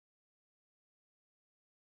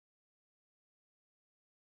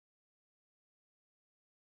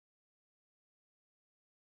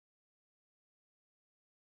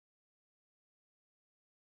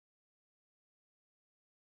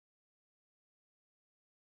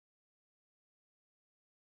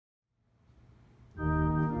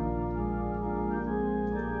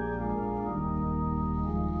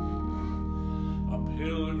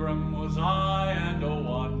pilgrim was I and a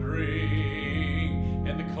wandering,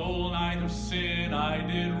 in the cold night of sin I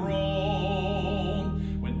did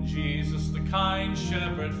roam, when Jesus the kind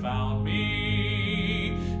shepherd found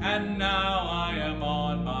me, and now I am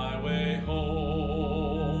on my way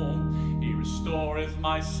home. He restoreth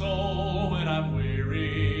my soul when I'm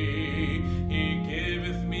weary, he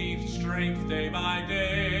giveth me strength day by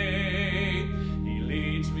day, he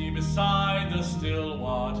leads me beside the still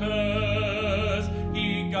waters,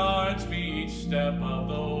 he guards me each step of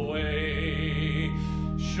the way.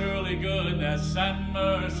 Surely goodness and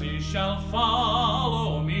mercy shall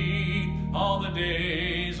follow me all the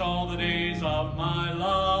days of my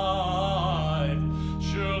life.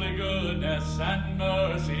 Surely goodness and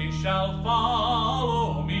mercy shall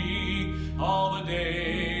follow me all the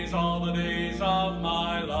days of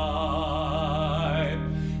my life.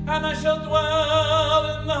 And I shall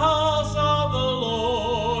dwell in the house of the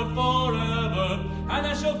Lord forever, and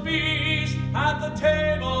I shall feast at the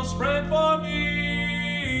table spread for me.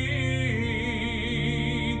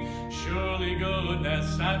 Surely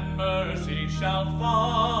goodness and mercy shall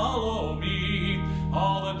follow me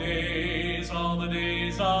all the days of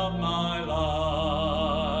my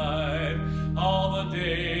life. All the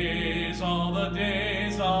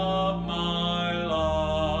days of my life.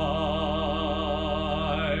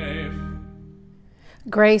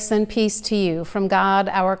 Grace and peace to you from God,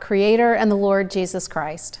 our Creator, and the Lord Jesus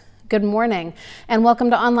Christ. Good morning, and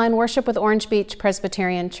welcome to online worship with Orange Beach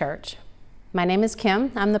Presbyterian Church. My name is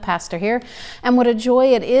Kim. I'm the pastor here, and what a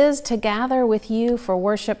joy it is to gather with you for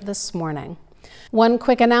worship this morning. One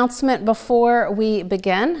quick announcement before we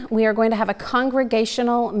begin. We are going to have a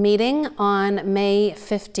congregational meeting on May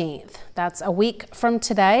 15th. That's a week from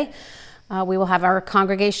today. We will have our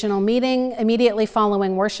congregational meeting immediately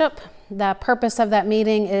following worship. The purpose of that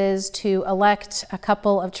meeting is to elect a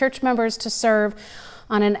couple of church members to serve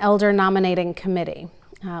on an elder nominating committee.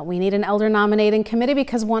 We need an elder nominating committee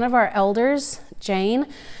because one of our elders, Jane,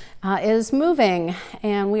 is moving,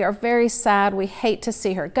 and we are very sad. We hate to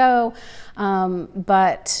see her go,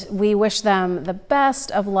 but we wish them the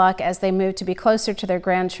best of luck as they move to be closer to their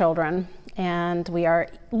grandchildren. And we are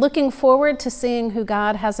looking forward to seeing who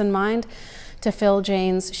God has in mind to fill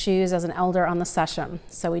Jane's shoes as an elder on the session.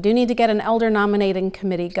 So we do need to get an elder nominating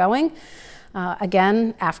committee going.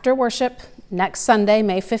 Again, after worship, next Sunday,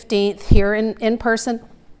 May 15th, here in person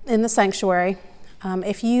in the sanctuary.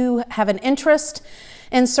 If you have an interest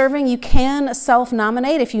in serving, you can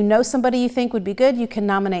self-nominate. If you know somebody you think would be good, you can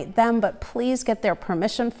nominate them, but please get their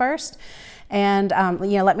permission first. And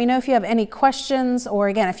let me know if you have any questions, or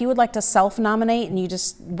again, if you would like to self-nominate and you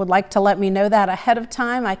just would like to let me know that ahead of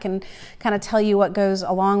time, I can kind of tell you what goes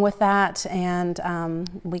along with that, and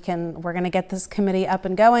we're going to get this committee up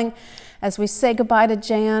and going as we say goodbye to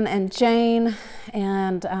Jan and Jane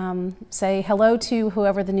and say hello to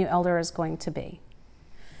whoever the new elder is going to be.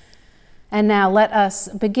 And now let us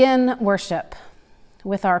begin worship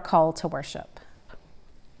with our call to worship.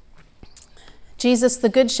 Jesus, the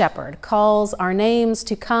Good Shepherd, calls our names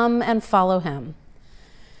to come and follow him.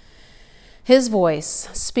 His voice,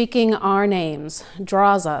 speaking our names,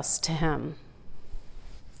 draws us to him.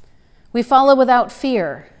 We follow without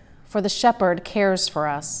fear, for the shepherd cares for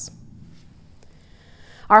us.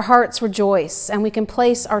 Our hearts rejoice, and we can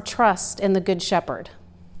place our trust in the Good Shepherd.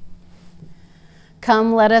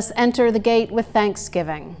 Come, let us enter the gate with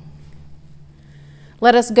thanksgiving.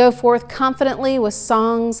 Let us go forth confidently with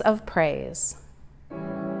songs of praise.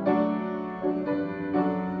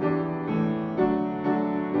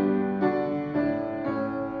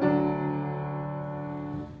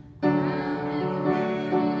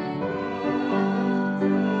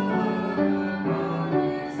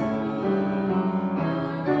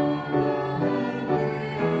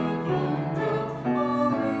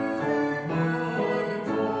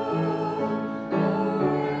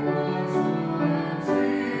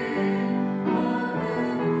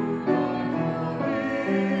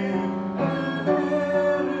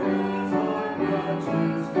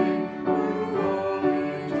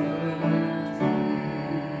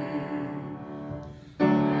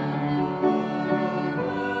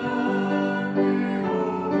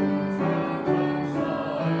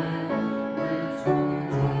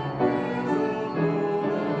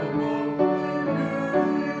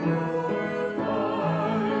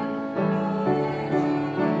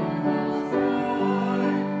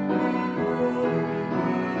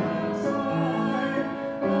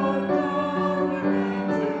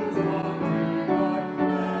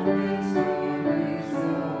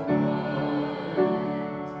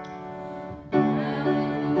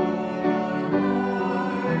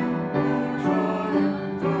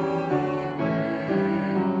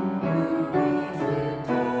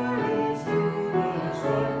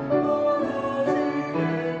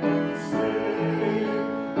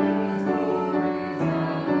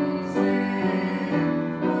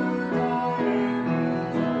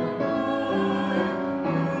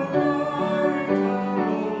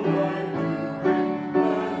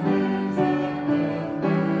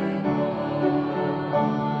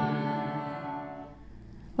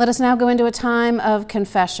 Let us now go into a time of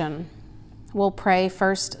confession. We'll pray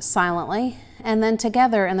first silently and then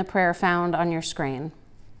together in the prayer found on your screen.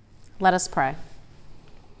 Let us pray.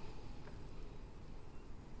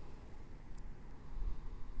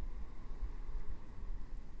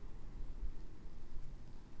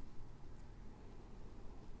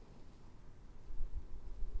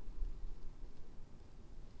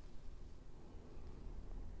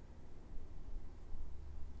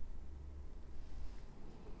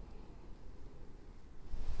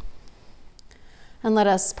 And let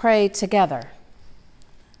us pray together.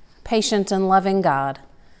 Patient and loving God,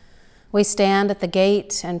 we stand at the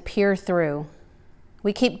gate and peer through.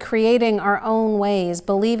 We keep creating our own ways,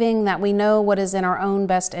 believing that we know what is in our own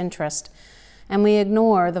best interest, and we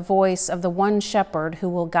ignore the voice of the one shepherd who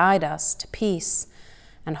will guide us to peace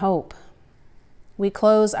and hope. We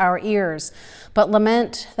close our ears, but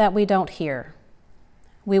lament that we don't hear.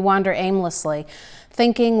 We wander aimlessly,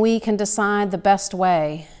 thinking we can decide the best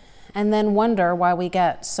way, and then wonder why we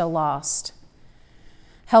get so lost.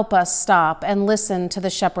 Help us stop and listen to the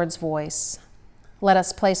shepherd's voice. Let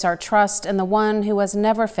us place our trust in the one who has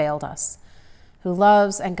never failed us, who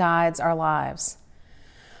loves and guides our lives.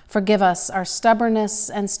 Forgive us our stubbornness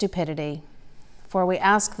and stupidity, for we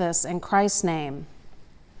ask this in Christ's name.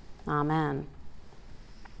 Amen.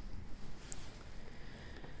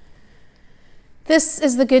 This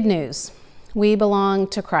is the good news. We belong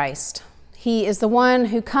to Christ. He is the one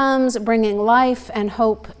who comes bringing life and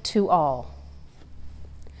hope to all.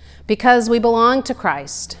 Because we belong to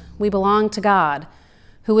Christ, we belong to God,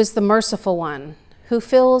 who is the merciful one, who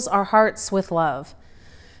fills our hearts with love.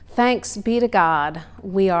 Thanks be to God,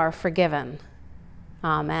 we are forgiven.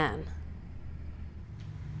 Amen.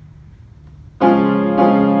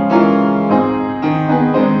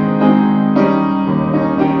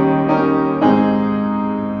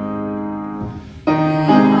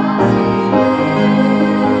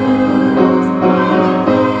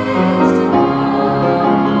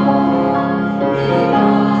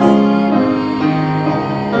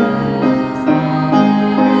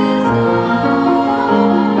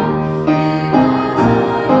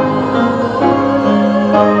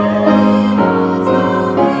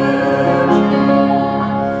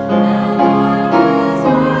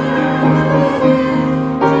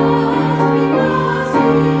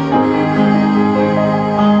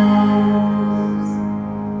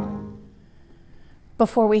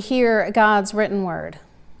 Before we hear God's written word,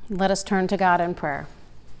 let us turn to God in prayer.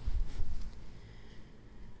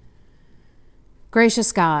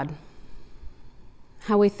 Gracious God,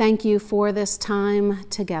 how we thank you for this time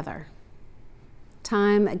together,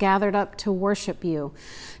 time gathered up to worship you,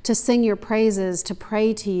 to sing your praises, to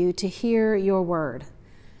pray to you, to hear your word.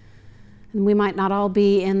 And we might not all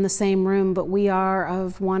be in the same room, but we are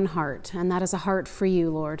of one heart, and that is a heart for you,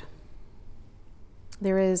 Lord.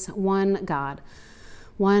 There is one God,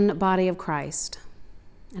 one body of Christ.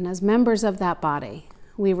 And as members of that body,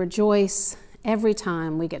 we rejoice every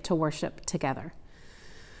time we get to worship together.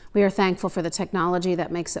 We are thankful for the technology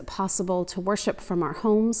that makes it possible to worship from our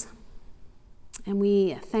homes. And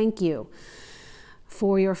we thank you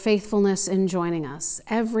for your faithfulness in joining us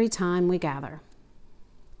every time we gather.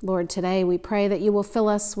 Lord, today we pray that you will fill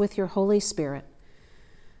us with your Holy Spirit,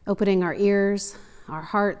 opening our ears, our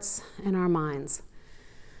hearts, and our minds,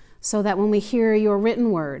 so that when we hear your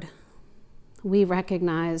written word, we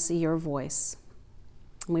recognize your voice.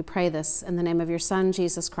 And we pray this in the name of your Son,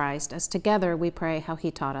 Jesus Christ, as together we pray how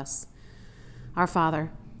he taught us. Our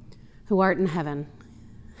Father, who art in heaven,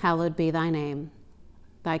 hallowed be thy name.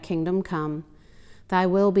 Thy kingdom come, thy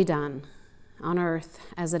will be done, on earth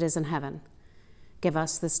as it is in heaven. Give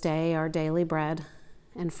us this day our daily bread,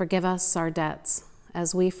 and forgive us our debts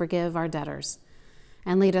as we forgive our debtors.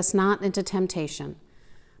 And lead us not into temptation,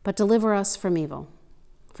 but deliver us from evil.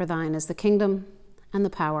 For thine is the kingdom, and the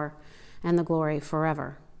power, and the glory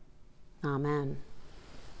forever. Amen.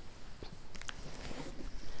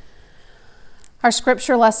 Our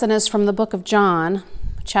scripture lesson is from the book of John,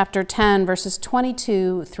 chapter 10, verses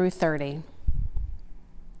 22 through 30.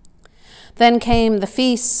 Then came the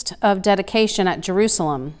feast of dedication at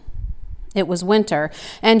Jerusalem. It was winter,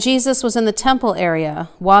 and Jesus was in the temple area,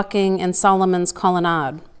 walking in Solomon's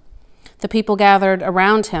colonnade. The people gathered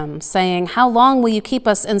around him, saying, "How long will you keep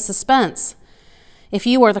us in suspense? If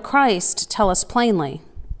you are the Christ, tell us plainly."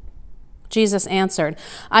 Jesus answered,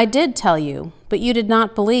 "I did tell you, but you did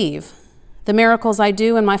not believe. The miracles I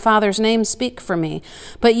do in my Father's name speak for me,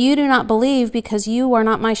 but you do not believe because you are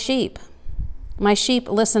not my sheep. My sheep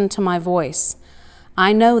listen to my voice.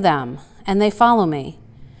 I know them, and they follow me.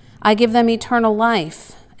 I give them eternal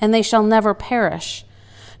life, and they shall never perish.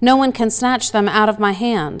 No one can snatch them out of my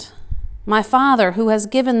hand. My Father, who has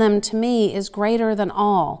given them to me, is greater than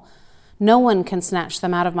all. No one can snatch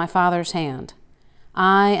them out of my Father's hand.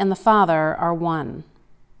 I and the Father are one."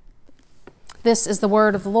 This is the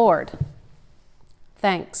word of the Lord.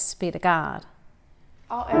 Thanks be to God.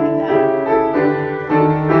 I'll edit that.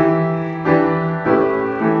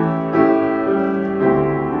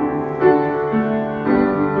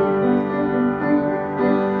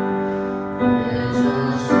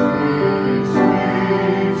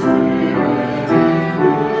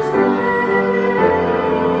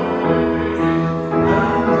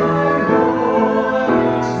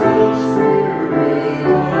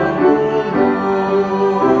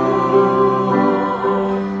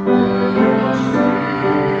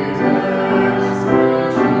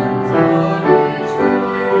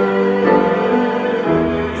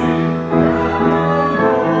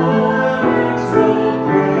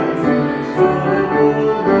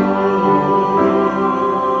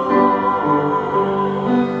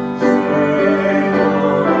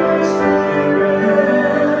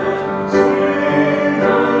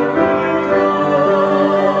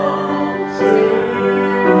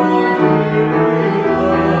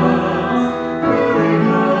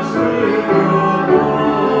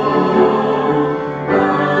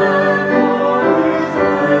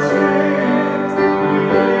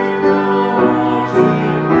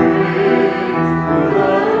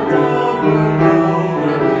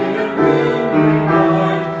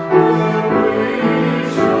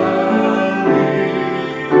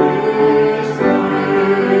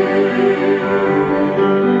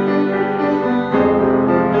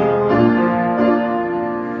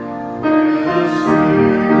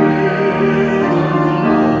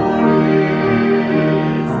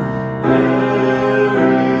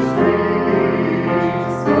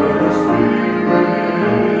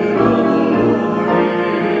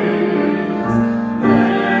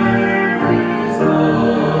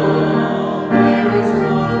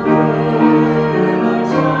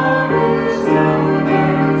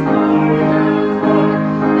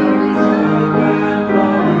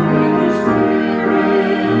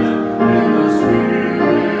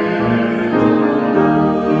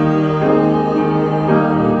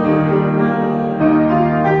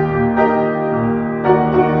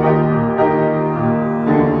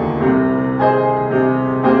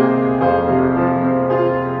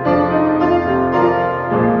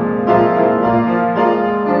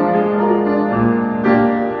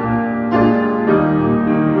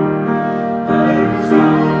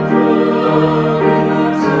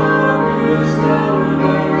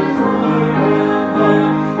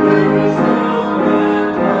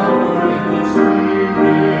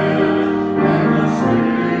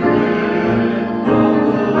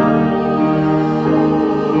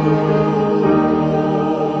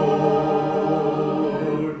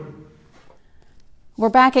 We're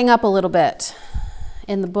backing up a little bit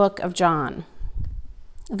in the book of John.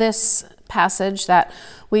 This passage that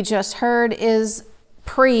we just heard is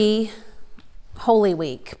pre-Holy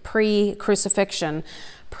Week, pre-crucifixion,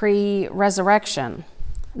 pre-resurrection.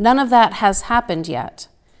 None of that has happened yet.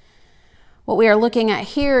 What we are looking at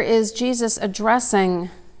here is Jesus addressing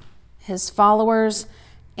his followers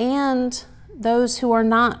and those who are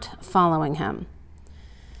not following him.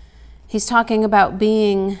 He's talking about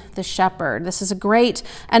being the shepherd. This is a great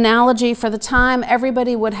analogy for the time.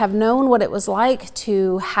 Everybody would have known what it was like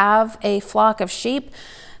to have a flock of sheep,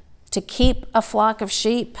 to keep a flock of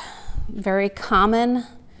sheep. Very common.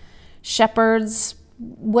 Shepherds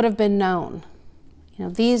would have been known.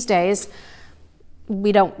 These days,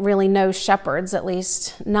 we don't really know shepherds, at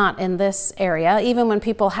least not in this area. Even when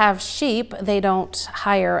people have sheep, they don't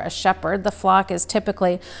hire a shepherd. The flock is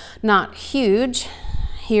typically not huge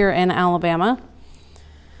here in Alabama.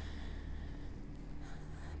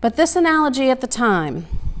 But this analogy at the time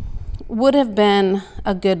would have been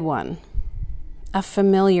a good one, a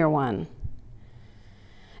familiar one.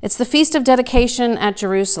 It's the Feast of Dedication at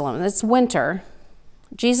Jerusalem. It's winter.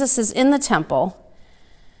 Jesus is in the temple,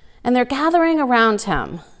 and they're gathering around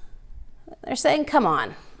him. They're saying, "Come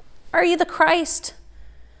on, are you the Christ?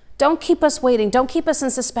 Don't keep us waiting. Don't keep us in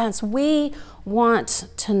suspense. We want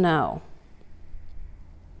to know."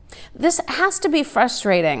 This has to be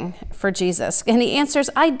frustrating for Jesus. And he answers,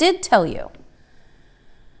 "I did tell you,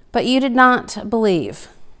 but you did not believe."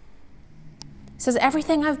 He says,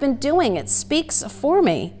 "Everything I've been doing, it speaks for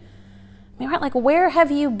me." I mean, like, where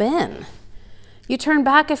have you been? You turn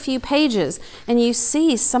back a few pages and you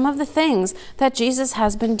see some of the things that Jesus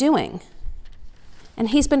has been doing. And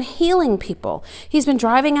he's been healing people. He's been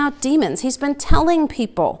driving out demons. He's been telling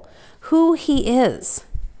people who he is.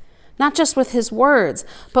 not just with his words,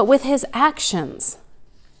 but with his actions.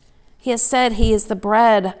 He has said he is the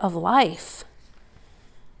bread of life.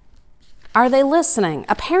 Are they listening?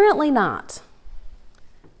 Apparently not,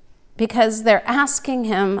 because they're asking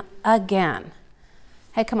him again.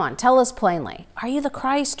 Hey, come on, tell us plainly. Are you the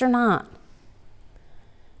Christ or not?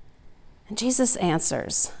 And Jesus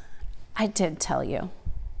answers, I did tell you.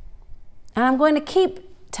 And I'm going to keep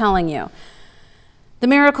telling you. The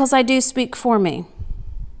miracles I do speak for me.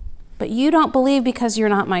 But you don't believe because you're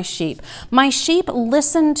not my sheep. My sheep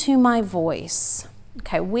listen to my voice.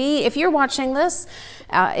 Okay, if you're watching this,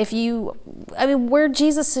 we're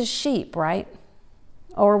Jesus' sheep, right?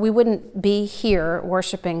 Or we wouldn't be here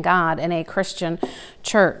worshiping God in a Christian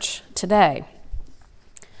church today.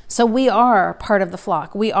 So we are part of the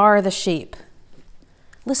flock. We are the sheep.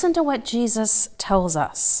 Listen to what Jesus tells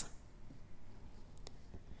us.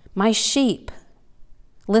 My sheep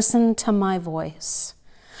listen to my voice.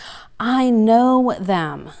 I know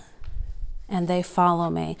them, and they follow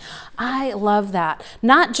me. I love that.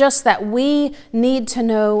 Not just that we need to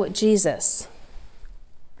know Jesus,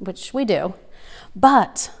 which we do,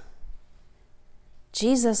 but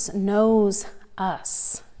Jesus knows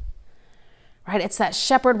us. Right? It's that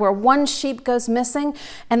shepherd where one sheep goes missing,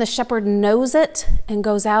 and the shepherd knows it and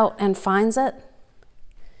goes out and finds it.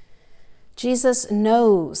 Jesus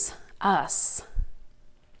knows us.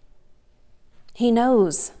 He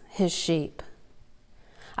knows his sheep.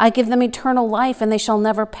 I give them eternal life, and they shall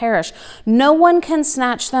never perish. No one can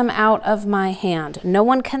snatch them out of my hand. No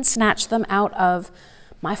one can snatch them out of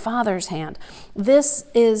my Father's hand. This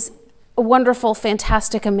is wonderful,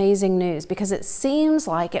 fantastic, amazing news, because it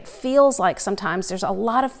feels like sometimes there's a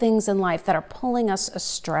lot of things in life that are pulling us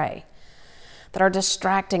astray, that are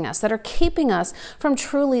distracting us, that are keeping us from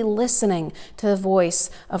truly listening to the voice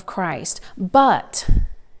of Christ. But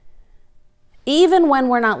even when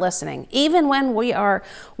we're not listening, even when we are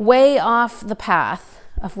way off the path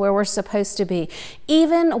of where we're supposed to be,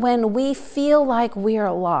 even when we feel like we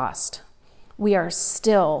are lost, we are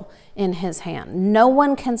still in his hand. No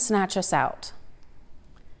one can snatch us out.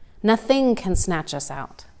 Nothing can snatch us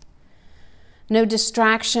out. No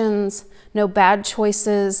distractions, no bad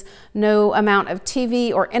choices, no amount of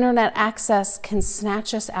TV or internet access can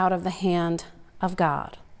snatch us out of the hand of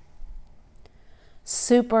God.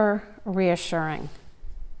 Super reassuring.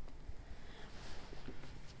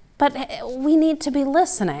 But we need to be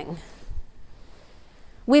listening.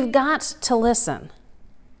 We've got to listen.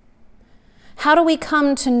 How do we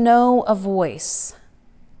come to know a voice?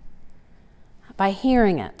 By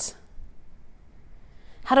hearing it.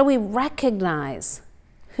 How do we recognize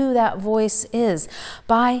who that voice is?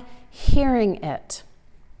 By hearing it.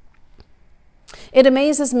 It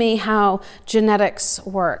amazes me how genetics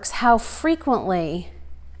works, how frequently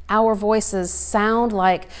our voices sound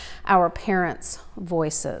like our parents'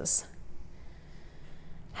 voices,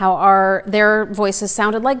 how their voices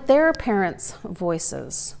sounded like their parents'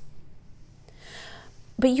 voices.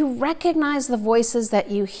 But you recognize the voices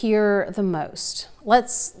that you hear the most.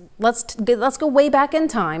 Let's go way back in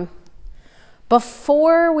time.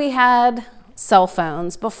 Before we had cell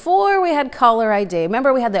phones, before we had caller ID.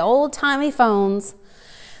 Remember, we had the old-timey phones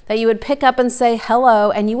that you would pick up and say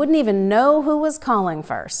hello, and you wouldn't even know who was calling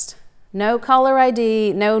first. No caller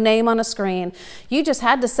ID, no name on a screen. You just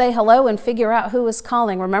had to say hello and figure out who was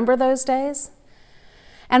calling. Remember those days?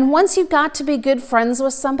 And once you got to be good friends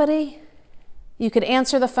with somebody, you could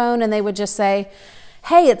answer the phone and they would just say,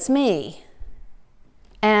 hey, it's me,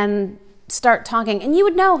 and start talking. And you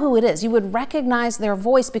would know who it is. You would recognize their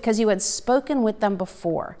voice because you had spoken with them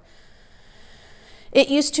before. It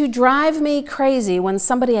used to drive me crazy when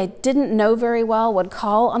somebody I didn't know very well would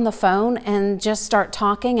call on the phone and just start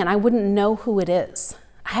talking, and I wouldn't know who it is.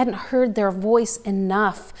 I hadn't heard their voice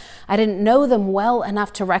enough. I didn't know them well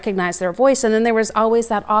enough to recognize their voice. And then there was always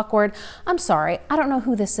that awkward, I'm sorry, I don't know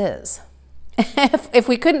who this is. If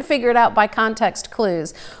we couldn't figure it out by context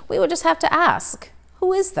clues, we would just have to ask,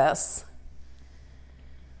 who is this?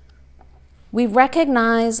 We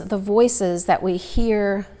recognize the voices that we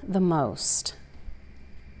hear the most.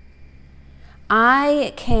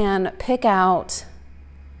 I can pick out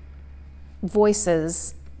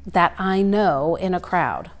voices that I know in a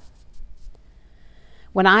crowd.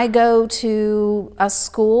 When I go to a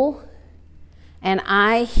school and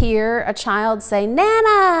I hear a child say,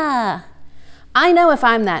 Nana, I know if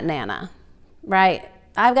I'm that Nana, right?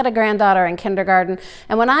 I've got a granddaughter in kindergarten,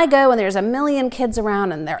 and when I go and there's a million kids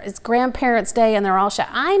around and it's Grandparents' Day and they're all shut,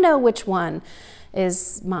 I know which one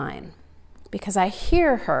is mine because I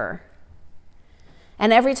hear her.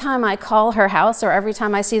 And every time I call her house or every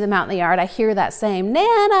time I see them out in the yard, I hear that same,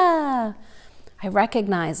 Nana. I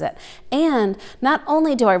recognize it. And not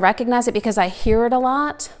only do I recognize it because I hear it a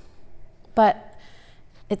lot, but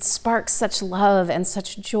it sparks such love and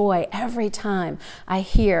such joy every time I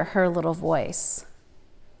hear her little voice.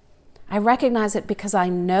 I recognize it because I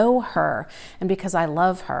know her and because I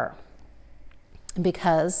love her and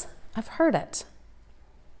because I've heard it.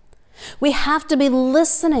 We have to be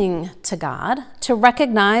listening to God to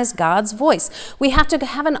recognize God's voice. We have to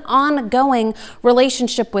have an ongoing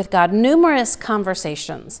relationship with God, numerous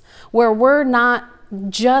conversations where we're not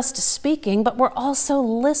just speaking, but we're also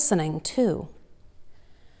listening too.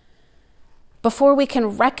 Before we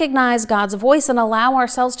can recognize God's voice and allow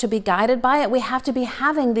ourselves to be guided by it, we have to be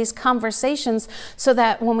having these conversations so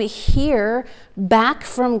that when we hear back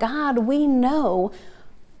from God, we know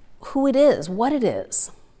who it is, what it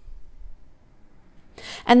is.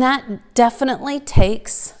 And that definitely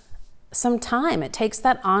takes some time. It takes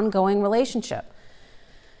that ongoing relationship.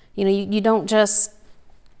 You know, you don't just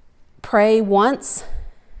pray once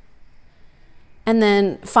and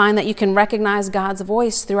then find that you can recognize God's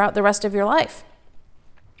voice throughout the rest of your life.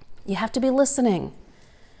 You have to be listening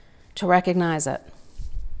to recognize it.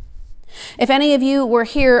 If any of you were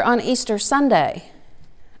here on Easter Sunday,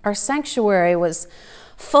 our sanctuary was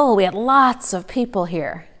full. We had lots of people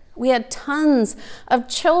here. We had tons of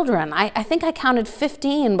children. I think I counted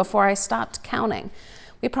 15 before I stopped counting.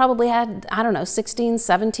 We probably had, 16,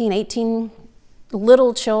 17, 18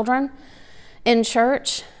 little children in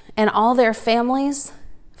church and all their families,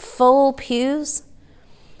 full pews.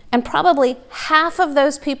 And probably half of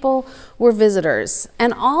those people were visitors,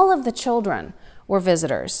 and all of the children were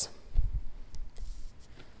visitors.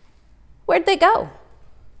 Where'd they go?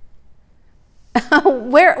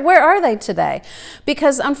 Where are they today?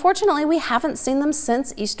 Because unfortunately, we haven't seen them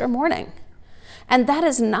since Easter morning. And that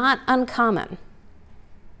is not uncommon.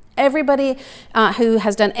 Everybody who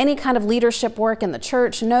has done any kind of leadership work in the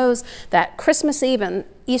church knows that Christmas Eve and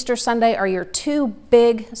Easter Sunday are your two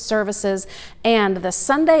big services, and the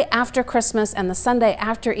Sunday after Christmas and the Sunday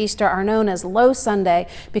after Easter are known as Low Sunday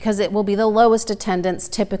because it will be the lowest attendance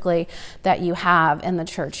typically that you have in the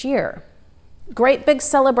church year. Great big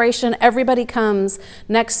celebration, everybody comes.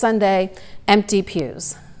 Next Sunday, empty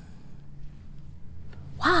pews.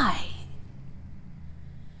 Why?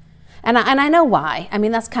 And I know why. I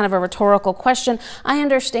mean, that's kind of a rhetorical question. I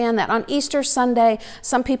understand that on Easter Sunday,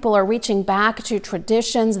 some people are reaching back to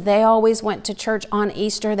traditions. They always went to church on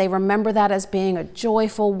Easter. They remember that as being a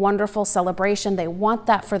joyful, wonderful celebration. They want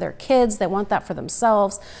that for their kids. They want that for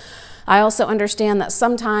themselves. I also understand that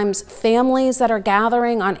sometimes families that are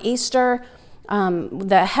gathering on Easter,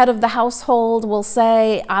 the head of the household will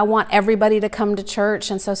say, I want everybody to come to church.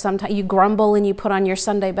 And so sometimes you grumble and you put on your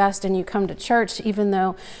Sunday best and you come to church, even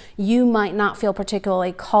though you might not feel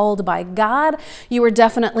particularly called by God. You were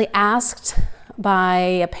definitely asked by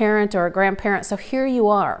a parent or a grandparent. So here you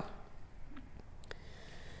are.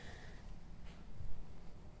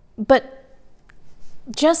 But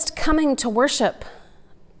just coming to worship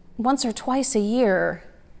once or twice a year,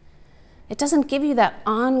 it doesn't give you that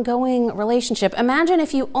ongoing relationship. Imagine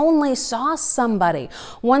if you only saw somebody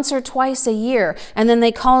once or twice a year and then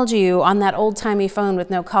they called you on that old-timey phone with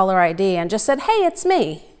no caller ID and just said, hey, it's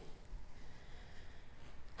me.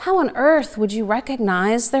 How on earth would you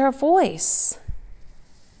recognize their voice?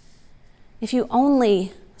 If you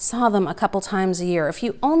only saw them a couple times a year, if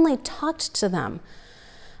you only talked to them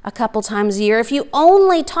a couple times a year, if you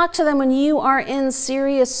only talk to them when you are in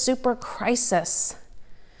serious super crisis,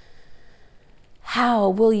 how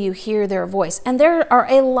will you hear their voice? And there are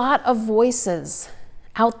a lot of voices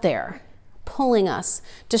out there pulling us,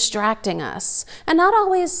 distracting us, and not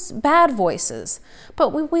always bad voices, but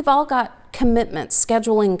we've all got commitments,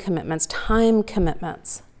 scheduling commitments, time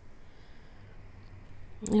commitments.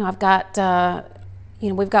 You know, I've got,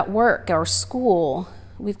 we've got work, our school,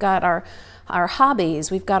 we've got our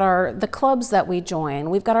hobbies, we've got the clubs that we join,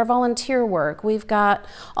 we've got our volunteer work, we've got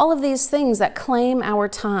all of these things that claim our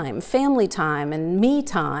time, family time and me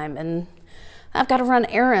time, and I've got to run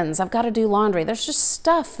errands, I've got to do laundry. There's just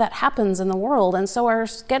stuff that happens in the world, and so our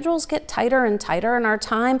schedules get tighter and tighter and our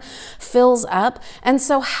time fills up. And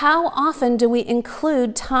so how often do we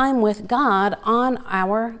include time with God on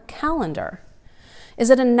our calendar? Is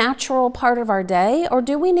it a natural part of our day, or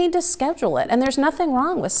do we need to schedule it? And there's nothing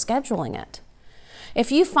wrong with scheduling it.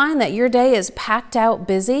 If you find that your day is packed out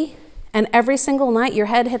busy, and every single night your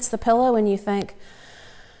head hits the pillow and you think,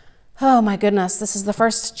 oh my goodness, this is the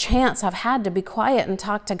first chance I've had to be quiet and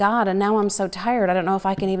talk to God, and now I'm so tired, I don't know if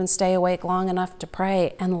I can even stay awake long enough to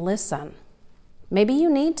pray and listen. Maybe you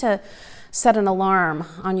need to set an alarm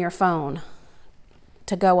on your phone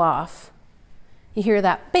to go off. You hear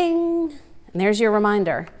that bing, And there's your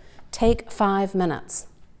reminder. Take 5 minutes.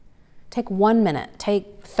 Take 1 minute.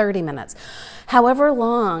 Take 30 minutes. However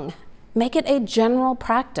long, make it a general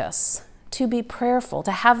practice to be prayerful,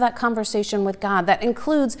 to have that conversation with God. That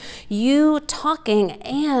includes you talking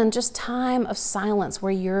and just time of silence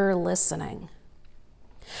where you're listening.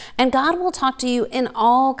 And God will talk to you in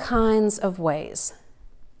all kinds of ways.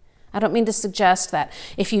 I don't mean to suggest that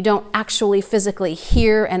if you don't actually physically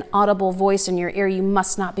hear an audible voice in your ear, you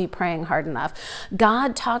must not be praying hard enough.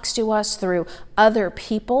 God talks to us through other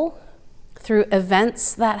people, through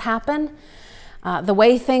events that happen, the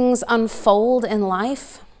way things unfold in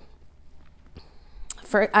life.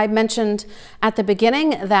 I mentioned at the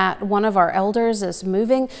beginning that one of our elders is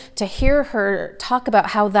moving. To hear her talk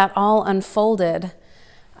about how that all unfolded,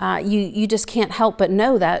 you just can't help but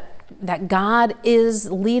know that God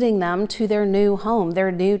is leading them to their new home,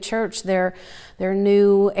 their new church, their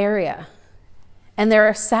new area. And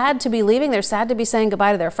they're sad to be leaving. They're sad to be saying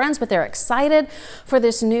goodbye to their friends, but they're excited for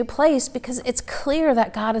this new place because it's clear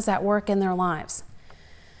that God is at work in their lives.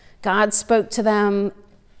 God spoke to them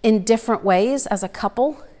in different ways as a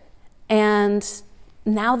couple, and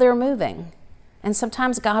now they're moving. And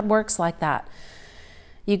sometimes God works like that.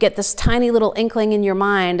 You get this tiny little inkling in your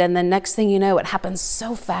mind, and the next thing you know, it happens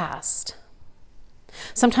so fast.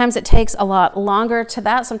 Sometimes it takes a lot longer to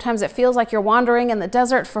that. Sometimes it feels like you're wandering in the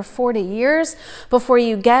desert for 40 years before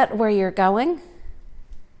you get where you're going.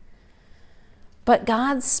 But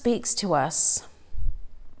God speaks to us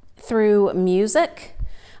through music,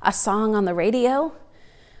 a song on the radio,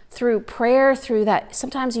 through prayer, through that.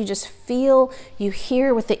 Sometimes you just feel, you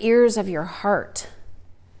hear with the ears of your heart.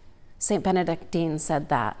 St. Benedictine said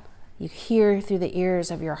that. You hear through the ears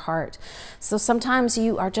of your heart. So sometimes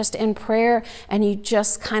you are just in prayer and you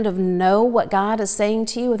just kind of know what God is saying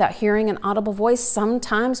to you without hearing an audible voice.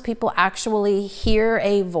 Sometimes people actually hear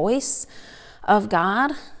a voice of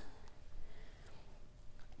God.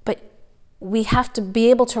 But we have to be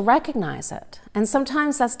able to recognize it. And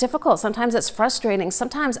sometimes that's difficult. Sometimes it's frustrating.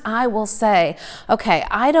 Sometimes I will say, okay,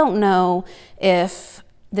 I don't know if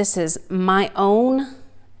this is my own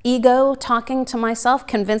ego talking to myself,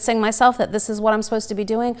 convincing myself that this is what I'm supposed to be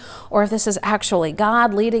doing, or if this is actually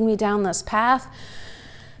God leading me down this path.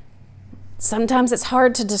 Sometimes it's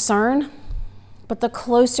hard to discern, but the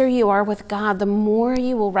closer you are with God, the more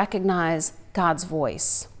you will recognize God's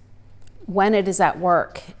voice when it is at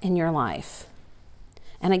work in your life.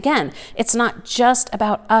 And again, it's not just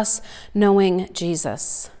about us knowing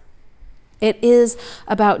Jesus. It is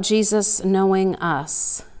about Jesus knowing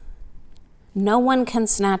us. No one can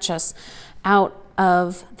snatch us out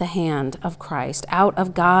of the hand of Christ, out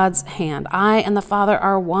of God's hand. I and the Father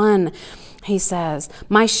are one, he says.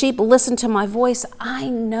 My sheep listen to my voice. I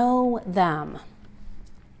know them.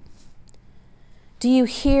 Do you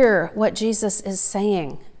hear what Jesus is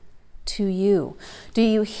saying to you? Do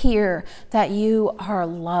you hear that you are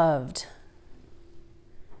loved?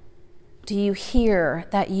 Do you hear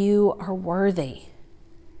that you are worthy?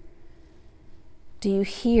 Do you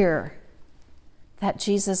hear that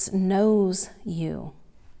Jesus knows you?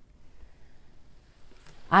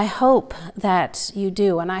 I hope that you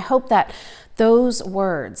do, and I hope that those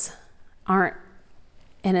words aren't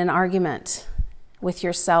in an argument with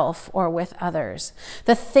yourself or with others.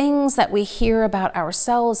 The things that we hear about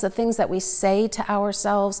ourselves, the things that we say to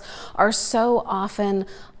ourselves are so often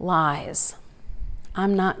lies.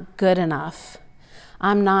 I'm not good enough.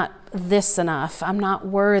 I'm not this enough. I'm not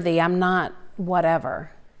worthy. I'm not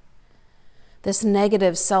whatever. This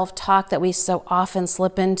negative self-talk that we so often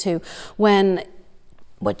slip into when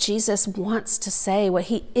what Jesus wants to say, what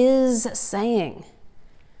he is saying,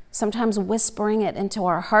 sometimes whispering it into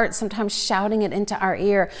our heart, sometimes shouting it into our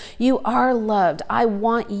ear. You are loved. I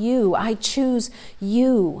want you. I choose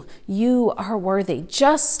you. You are worthy,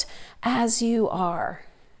 just as you are.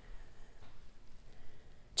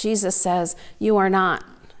 Jesus says, you are not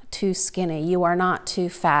too skinny. You are not too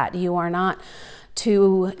fat. You are not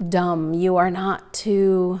too dumb. You are not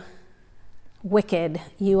too wicked.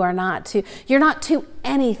 You're not too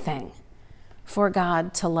anything for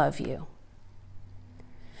God to love you.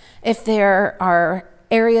 If there are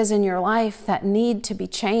areas in your life that need to be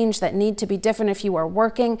changed, that need to be different, if you are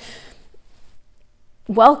working,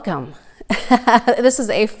 welcome. This is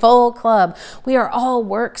a full club. We are all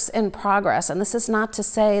works in progress. And this is not to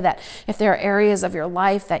say that if there are areas of your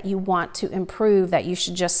life that you want to improve, that you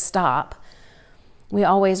should just stop. We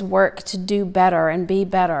always work to do better and be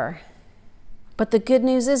better. But the good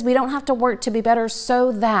news is we don't have to work to be better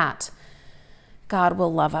so that God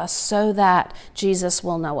will love us, so that Jesus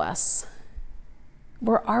will know us.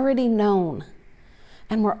 We're already known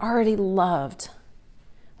and we're already loved.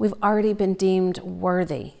 We've already been deemed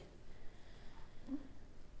worthy.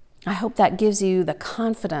 I hope that gives you the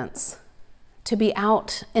confidence to be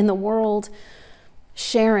out in the world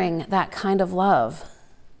sharing that kind of love.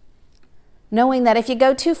 Knowing that if you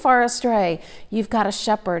go too far astray, you've got a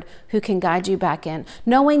shepherd who can guide you back in.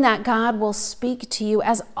 Knowing that God will speak to you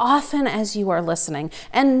as often as you are listening.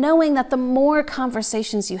 And knowing that the more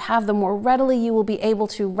conversations you have, the more readily you will be able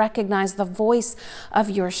to recognize the voice of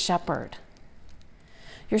your shepherd.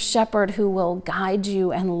 Your shepherd who will guide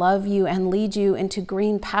you and love you and lead you into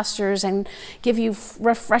green pastures and give you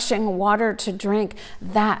refreshing water to drink.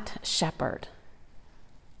 That shepherd.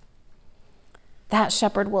 That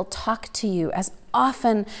shepherd will talk to you as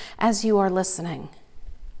often as you are listening.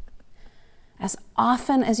 As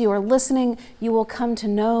often as you are listening, you will come to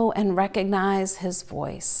know and recognize his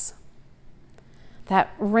voice.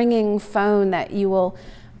 That ringing phone that you will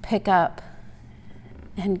pick up,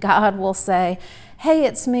 and God will say, "Hey,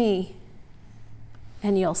 it's me."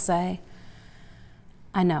 And you'll say,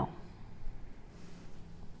 "I know."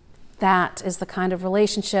 That is the kind of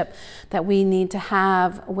relationship that we need to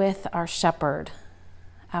have with our shepherd,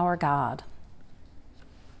 our God.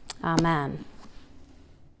 Amen.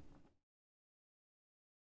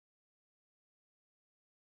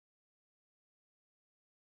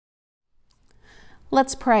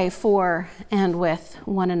 Let's pray for and with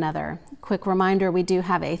one another. Quick reminder, we do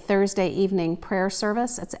have a Thursday evening prayer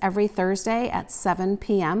service. It's every Thursday at 7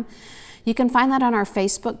 p.m. You can find that on our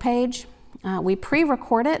Facebook page. We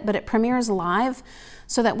pre-record it, but it premieres live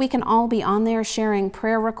so that we can all be on there sharing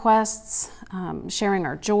prayer requests, sharing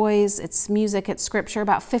our joys. It's music, it's scripture,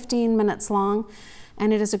 about 15 minutes long.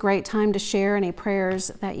 And it is a great time to share any prayers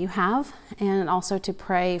that you have and also to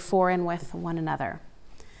pray for and with one another.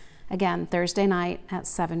 Again, Thursday night at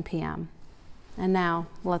 7 p.m. And now,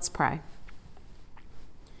 let's pray.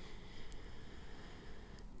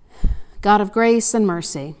 God of grace and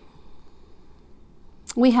mercy,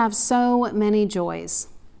 we have so many joys.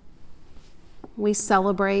 We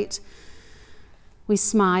celebrate, we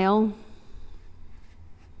smile,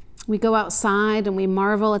 we go outside and we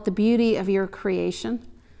marvel at the beauty of your creation.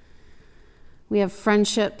 We have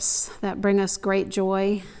friendships that bring us great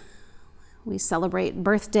joy. We celebrate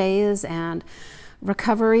birthdays and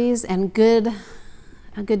recoveries and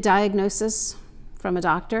a good diagnosis from a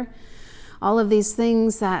doctor. All of these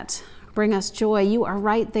things that bring us joy, you are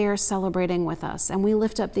right there celebrating with us. And we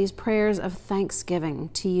lift up these prayers of thanksgiving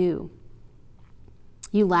to you.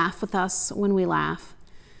 You laugh with us when we laugh.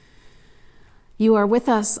 You are with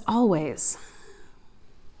us always.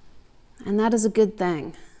 And that is a good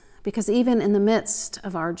thing, because even in the midst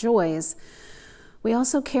of our joys, we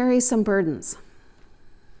also carry some burdens.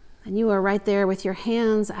 And you are right there with your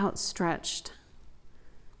hands outstretched,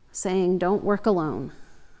 saying, "Don't work alone.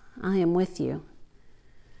 I am with you."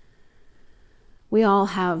 We all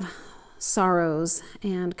have sorrows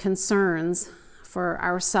and concerns for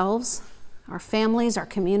ourselves, our families, our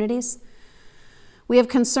communities. We have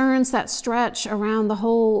concerns that stretch around the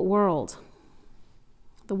whole world.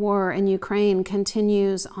 The war in Ukraine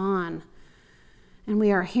continues on. And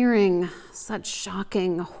we are hearing such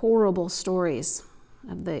shocking, horrible stories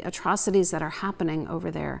of the atrocities that are happening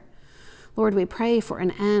over there. Lord, we pray for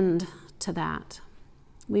an end to that.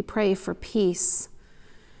 We pray for peace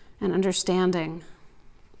and understanding.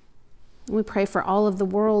 We pray for all of the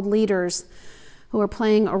world leaders who are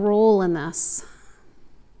playing a role in this.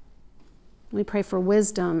 We pray for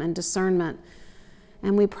wisdom and discernment,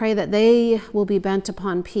 and we pray that they will be bent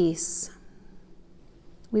upon peace.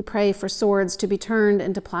 We pray for swords to be turned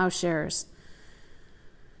into plowshares.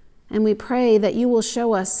 And we pray that you will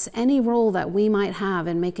show us any role that we might have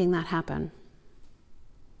in making that happen.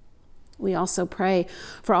 We also pray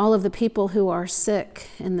for all of the people who are sick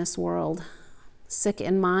in this world, sick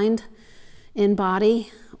in mind, in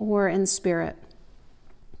body, or in spirit.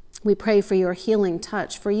 We pray for your healing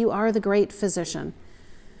touch, for you are the great physician.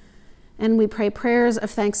 And we pray prayers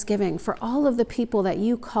of thanksgiving for all of the people that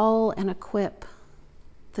you call and equip,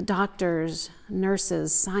 the doctors,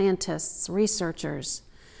 nurses, scientists, researchers,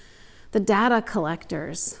 the data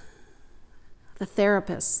collectors, the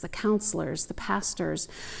therapists, the counselors, the pastors,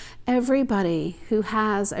 everybody who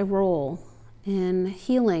has a role in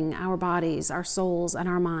healing our bodies, our souls, and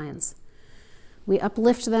our minds. We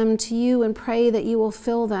uplift them to you and pray that you will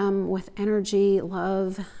fill them with energy,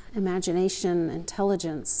 love, imagination,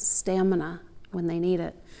 intelligence, stamina when they need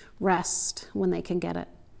it, rest when they can get it.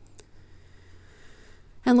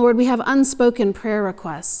 And Lord, we have unspoken prayer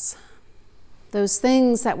requests, those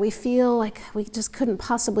things that we feel like we just couldn't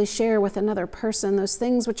possibly share with another person, those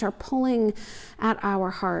things which are pulling at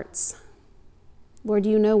our hearts. Lord,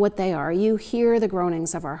 you know what they are. You hear the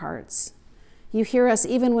groanings of our hearts. You hear us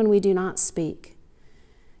even when we do not speak.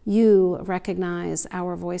 You recognize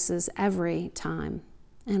our voices every time,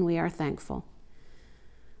 and we are thankful.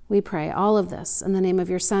 We pray all of this in the name of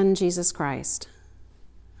your Son, Jesus Christ.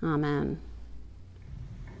 Amen.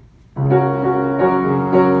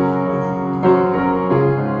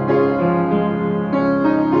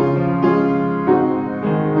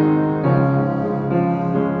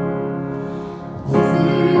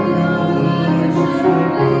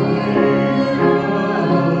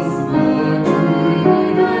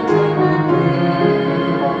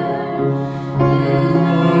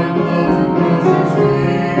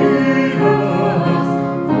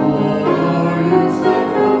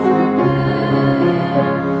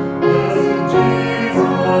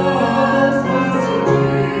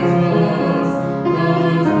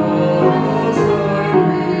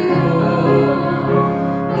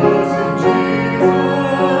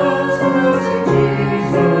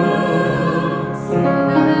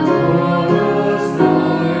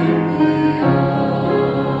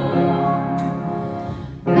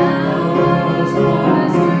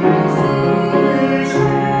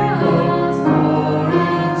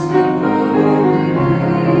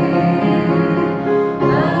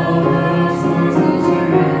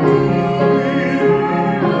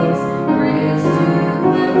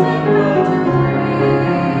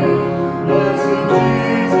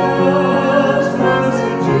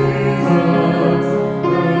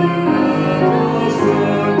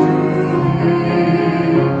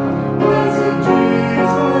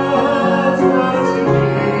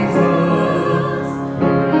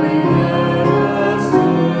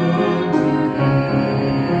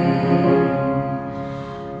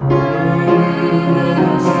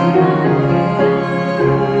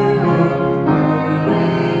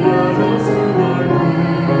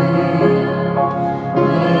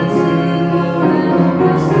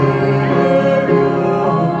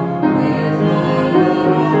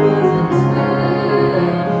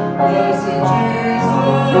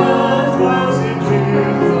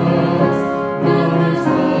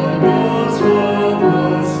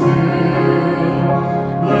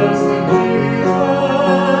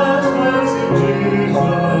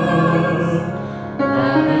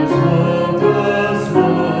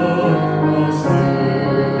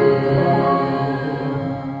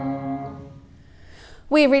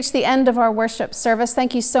 We have reached the end of our worship service.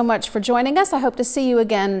 Thank you so much for joining us. I hope to see you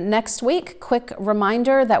again next week. Quick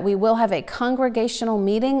reminder that we will have a congregational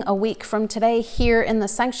meeting a week from today here in the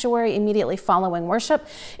sanctuary immediately following worship.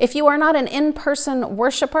 If you are not an in-person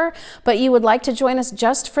worshiper, but you would like to join us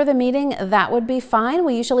just for the meeting, that would be fine.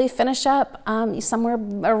 We usually finish up somewhere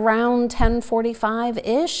around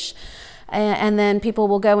 10:45-ish. And then people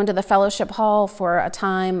will go into the fellowship hall for a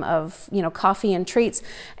time of, coffee and treats.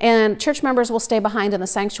 And church members will stay behind in the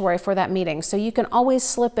sanctuary for that meeting. So you can always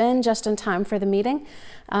slip in just in time for the meeting.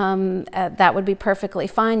 That would be perfectly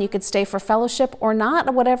fine. You could stay for fellowship or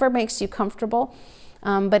not, whatever makes you comfortable.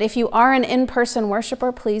 But if you are an in-person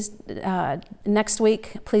worshiper, please, next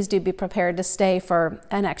week, please do be prepared to stay for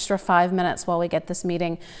an extra 5 minutes while we get this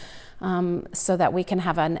meeting so that we can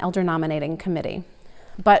have an elder nominating committee.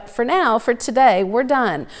 But for now, for today, we're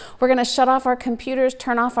done. We're going to shut off our computers,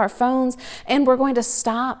 turn off our phones, and we're going to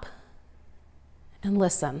stop and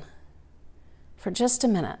listen for just a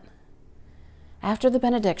minute. After the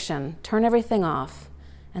benediction, turn everything off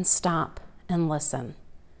and stop and listen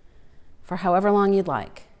for however long you'd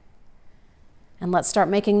like. And let's start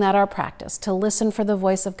making that our practice, to listen for the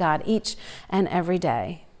voice of God each and every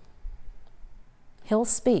day. He'll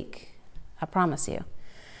speak, I promise you.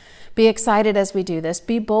 Be excited as we do this.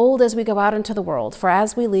 Be bold as we go out into the world. For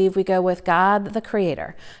as we leave, we go with God the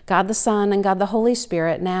Creator, God the Son, and God the Holy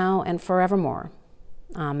Spirit, now and forevermore.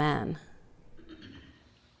 Amen.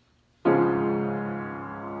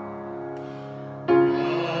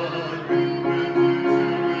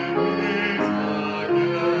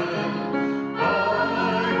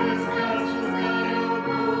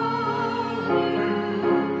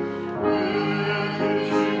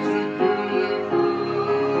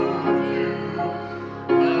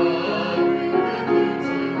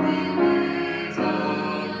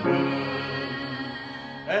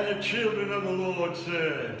 And the children of the Lord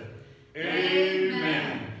said,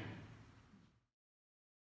 Amen.